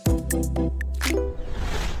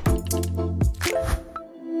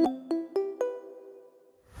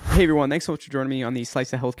Hey everyone, thanks so much for joining me on the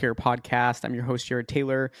Slice of Healthcare podcast. I'm your host, Jared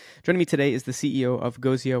Taylor. Joining me today is the CEO of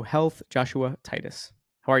Gozio Health, Joshua Titus.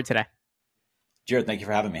 How are you today? Jared, thank you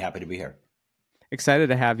for having me. Happy to be here. Excited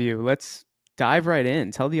to have you. Let's dive right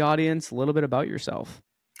in. Tell the audience a little bit about yourself.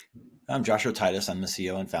 I'm Joshua Titus. I'm the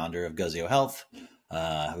CEO and founder of Gozio Health.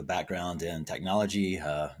 I have a background in technology.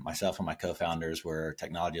 Myself and my co-founders were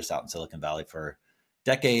technologists out in Silicon Valley for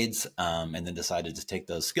decades, and then decided to take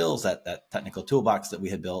those skills, that technical toolbox that we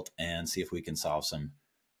had built, and see if we can solve some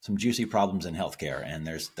juicy problems in healthcare. And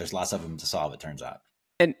there's lots of them to solve, it turns out.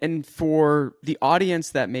 And for the audience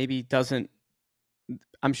that maybe doesn't,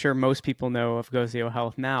 I'm sure most people know of Gozio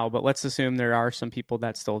Health now, but let's assume there are some people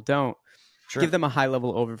that still don't. Sure. Give them a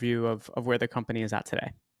high-level overview of where the company is at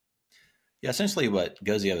today. Yeah, essentially what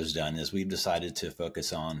Gozio has done is we've decided to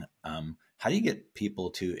focus on how do you get people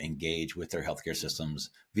to engage with their healthcare systems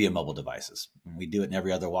via mobile devices. And we do it in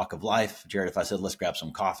every other walk of life. Jared, if I said, let's grab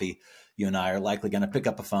some coffee, you and I are likely going to pick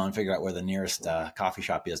up a phone, figure out where the nearest coffee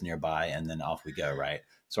shop is nearby, and then off we go, right?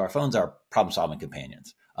 So our phones are problem-solving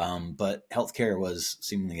companions. But healthcare was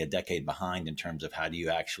seemingly a decade behind in terms of how do you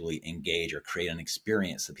actually engage or create an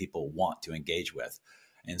experience that people want to engage with.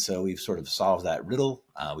 And so we've sort of solved that riddle.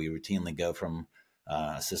 We routinely go from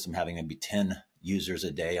a system having maybe 10 users a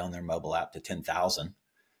day on their mobile app to 10,000.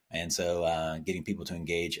 And so getting people to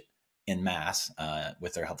engage in mass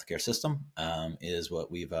with their healthcare system is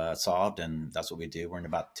what we've solved. And that's what we do. We're in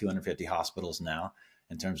about 250 hospitals now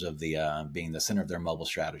in terms of the being the center of their mobile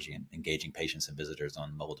strategy and engaging patients and visitors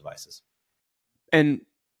on mobile devices. And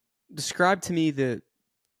describe to me the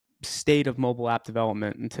state of mobile app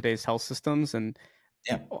development in today's health systems and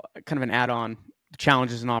Yeah. kind of an add-on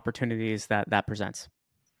challenges and opportunities that presents.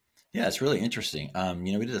 Yeah, it's really interesting.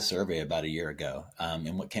 We did a survey about a year ago,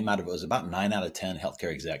 and what came out of it was about 9 out of 10 healthcare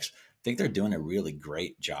execs think they're doing a really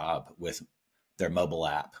great job with their mobile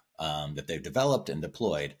app that they've developed and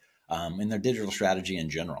deployed in their digital strategy in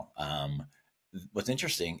general. What's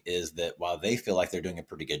interesting is that while they feel like they're doing a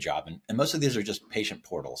pretty good job, and most of these are just patient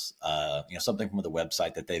portals, something from the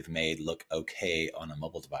website that they've made look okay on a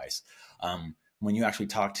mobile device. When you actually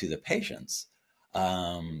talk to the patients,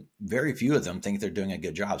 very few of them think they're doing a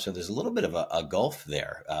good job. So there's a little bit of a gulf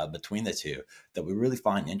there between the two that we really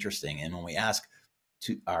find interesting. And when we ask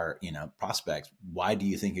to our prospects, why do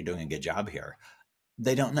you think you're doing a good job here?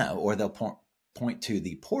 They don't know, or they'll point to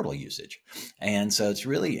the portal usage. And so it's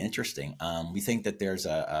really interesting. We think that there's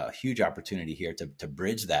a huge opportunity here to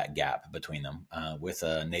bridge that gap between them with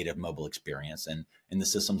a native mobile experience. And in the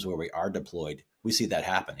systems where we are deployed, we see that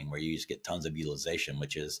happening, where you just get tons of utilization,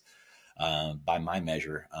 which is by my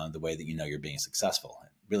measure, the way that you're being successful.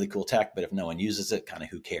 Really cool tech, but if no one uses it, kind of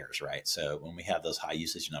who cares, right? So when we have those high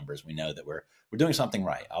usage numbers, we know that we're doing something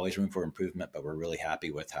right. Always room for improvement, but we're really happy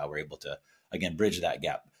with how we're able to, again, bridge that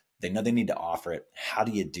gap. They know they need to offer it. How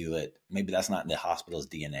do you do it? Maybe that's not in the hospital's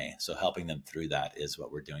DNA. So helping them through that is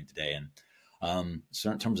what we're doing today. And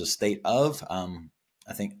so in terms of state of,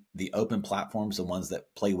 I think the open platforms, the ones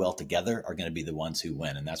that play well together, are going to be the ones who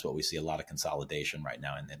win. And that's what we see, a lot of consolidation right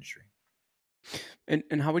now in the industry.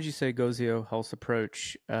 And how would you say Gozio Health's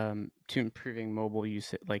approach to improving mobile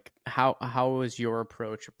usage? Like how is your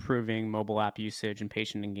approach improving mobile app usage and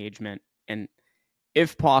patient engagement? And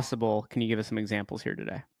if possible, can you give us some examples here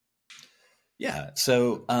today? Yeah.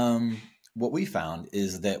 So what we found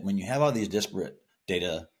is that when you have all these disparate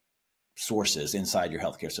data sources inside your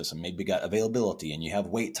healthcare system, maybe you got availability and you have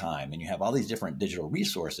wait time and you have all these different digital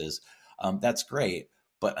resources, that's great.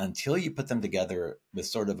 But until you put them together with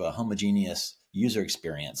sort of a homogeneous user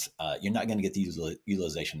experience, you're not going to get the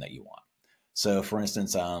utilization that you want. So for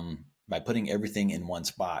instance, by putting everything in one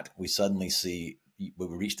spot, we suddenly see we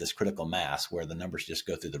reach this critical mass where the numbers just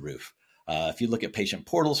go through the roof. If you look at patient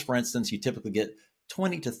portals, for instance, you typically get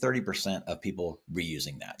 20 to 30% of people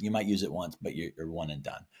reusing that. You might use it once, but you're one and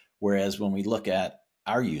done. Whereas when we look at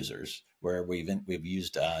our users, where we've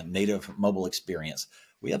used native mobile experience,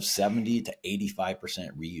 we have 70 to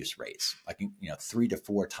 85% reuse rates, like 3 to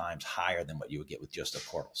 4 times higher than what you would get with just a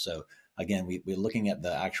portal. So again, we're looking at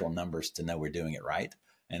the actual numbers to know we're doing it right.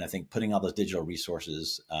 And I think putting all those digital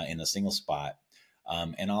resources in a single spot,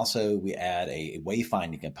 and also we add a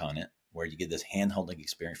wayfinding component where you get this hand-holding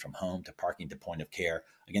experience from home to parking to point of care.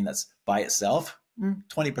 Again, that's by itself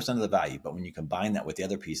 20% of the value. But when you combine that with the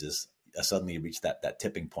other pieces, suddenly you reach that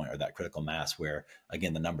tipping point or that critical mass where,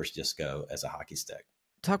 again, the numbers just go as a hockey stick.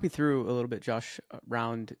 Talk me through a little bit, Josh,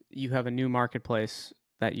 around you have a new marketplace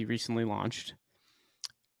that you recently launched.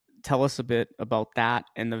 Tell us a bit about that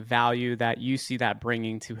and the value that you see that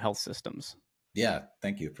bringing to health systems. Yeah,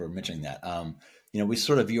 thank you for mentioning that. We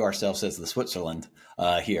sort of view ourselves as the Switzerland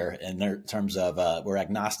here in terms of we're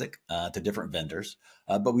agnostic to different vendors,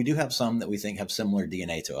 but we do have some that we think have similar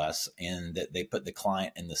DNA to us, and that they put the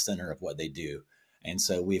client in the center of what they do. And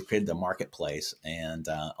so we've created a marketplace, and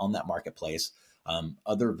on that marketplace,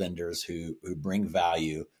 other vendors who bring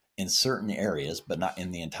value in certain areas, but not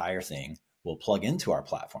in the entire thing, will plug into our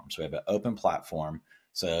platform. So we have an open platform.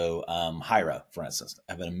 So Hyra, for instance,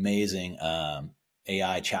 have an amazing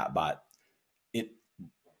AI chatbot. It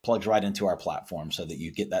plugs right into our platform so that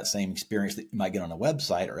you get that same experience that you might get on a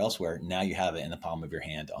website or elsewhere. Now you have it in the palm of your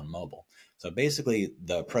hand on mobile. So basically,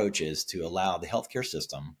 the approach is to allow the healthcare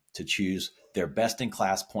system to choose their best in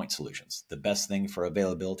class point solutions, the best thing for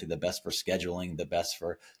availability, the best for scheduling, the best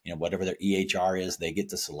for whatever their EHR is, they get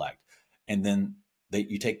to select, and then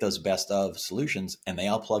you take those best of solutions and they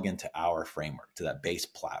all plug into our framework, to that base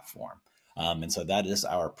platform. And so that is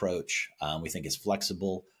our approach. We think it's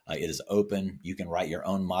flexible. It is open. You can write your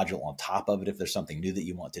own module on top of it if there's something new that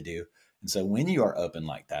you want to do. And so when you are open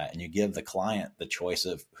like that and you give the client the choice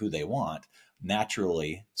of who they want,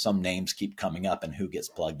 naturally some names keep coming up and who gets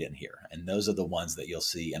plugged in here. And those are the ones that you'll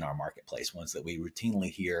see in our marketplace, ones that we routinely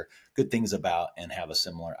hear good things about and have a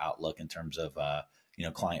similar outlook in terms of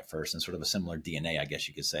client first, and sort of a similar DNA, I guess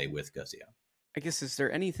you could say, with Gozio. I guess, is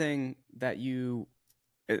there anything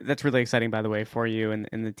that's really exciting, by the way, for you and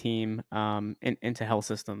the team into health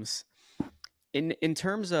systems? In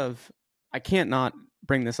terms of, I can't not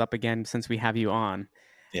bring this up again since we have you on.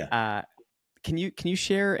 Yeah. Uh, can you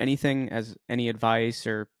share anything, as any advice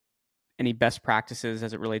or any best practices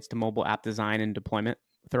as it relates to mobile app design and deployment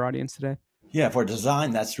with our audience today? Yeah, for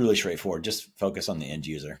design, that's really straightforward. Just focus on the end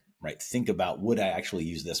user, right? Think about, would I actually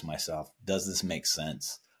use this myself? Does this make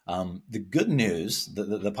sense? The good news,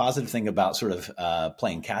 the positive thing about sort of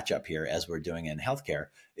playing catch up here, as we're doing in healthcare,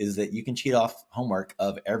 is that you can cheat off homework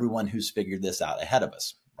of everyone who's figured this out ahead of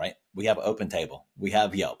us, right? We have Open Table, we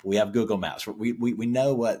have Yelp, we have Google Maps. We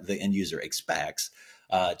know what the end user expects.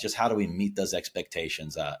 Just how do we meet those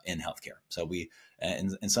expectations in healthcare? So we,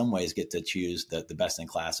 in some ways, get to choose the best in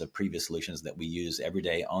class of previous solutions that we use every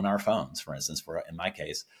day on our phones, for instance, in my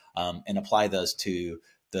case, and apply those to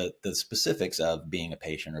the specifics of being a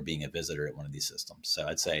patient or being a visitor at one of these systems. So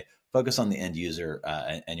I'd say focus on the end user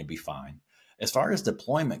and you'll be fine. As far as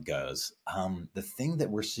deployment goes, the thing that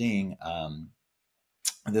we're seeing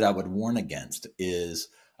that I would warn against is,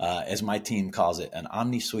 as my team calls it, an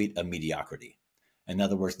omni suite of mediocrity. In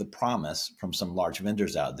other words, the promise from some large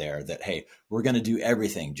vendors out there that, hey, we're going to do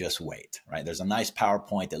everything, just wait, right? There's a nice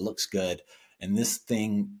PowerPoint that looks good, and this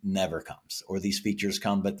thing never comes. Or these features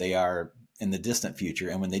come, but they are in the distant future.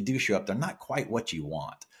 And when they do show up, they're not quite what you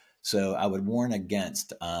want. So I would warn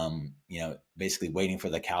against, basically waiting for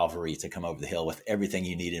the cavalry to come over the hill with everything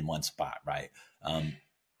you need in one spot, right?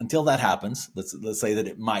 Until that happens, let's say that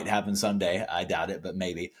it might happen someday. I doubt it, but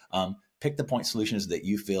maybe. Pick the point solutions that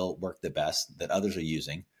you feel work the best, that others are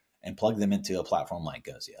using, and plug them into a platform like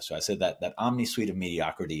Gozio. So I said that omni suite of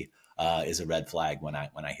mediocrity is a red flag when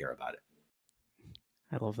I hear about it.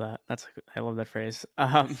 I love that. I love that phrase.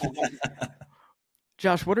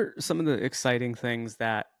 Josh, what are some of the exciting things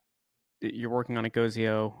that you're working on at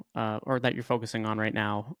Gozio, or that you're focusing on right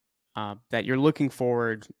now, that you're looking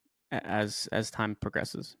forward as time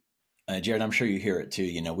progresses? Jared, I'm sure you hear it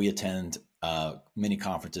too. We attend many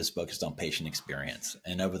conferences focused on patient experience.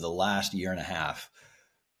 And over the last year and a half,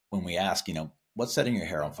 when we ask, what's setting your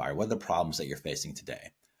hair on fire? What are the problems that you're facing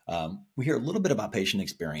today? We hear a little bit about patient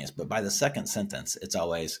experience, but by the second sentence, it's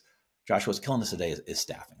always, Josh, what's killing us today is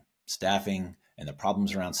staffing and the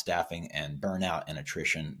problems around staffing and burnout and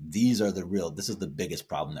attrition. This is the biggest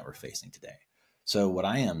problem that we're facing today. So what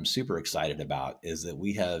I am super excited about is that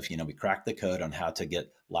we cracked the code on how to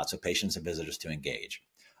get lots of patients and visitors to engage.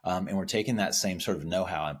 And we're taking that same sort of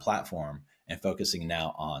know-how and platform and focusing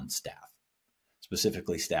now on staff,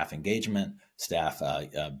 specifically staff engagement, staff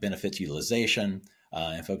benefits utilization,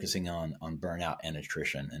 and focusing on burnout and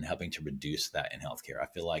attrition and helping to reduce that in healthcare. I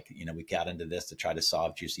feel like, we got into this to try to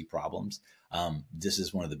solve juicy problems. This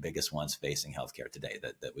is one of the biggest ones facing healthcare today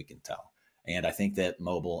that we can tell. And I think that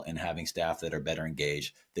mobile and having staff that are better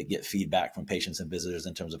engaged, that get feedback from patients and visitors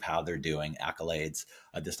in terms of how they're doing, accolades,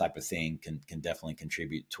 this type of thing can definitely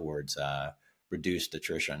contribute towards reduced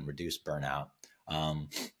attrition, reduced burnout.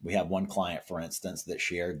 We have one client, for instance, that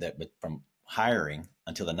shared that from hiring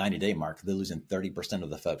until the 90-day mark, they're losing 30% of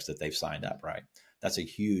the folks that they've signed up, right? That's a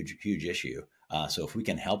huge, huge issue. So if we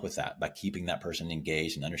can help with that by keeping that person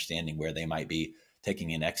engaged and understanding where they might be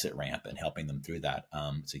taking an exit ramp and helping them through that,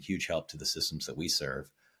 it's a huge help to the systems that we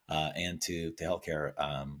serve and to healthcare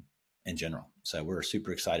in general. So we're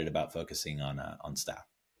super excited about focusing on staff.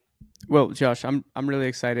 Well, Josh, I'm really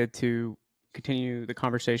excited to continue the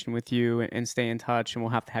conversation with you and stay in touch. And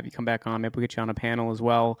we'll have you come back on. Maybe we'll get you on a panel as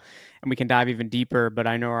well, and we can dive even deeper. But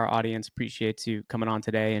I know our audience appreciates you coming on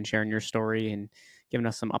today and sharing your story and giving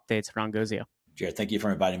us some updates around Gozio. Jared, thank you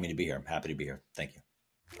for inviting me to be here. I'm happy to be here. Thank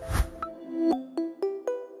you.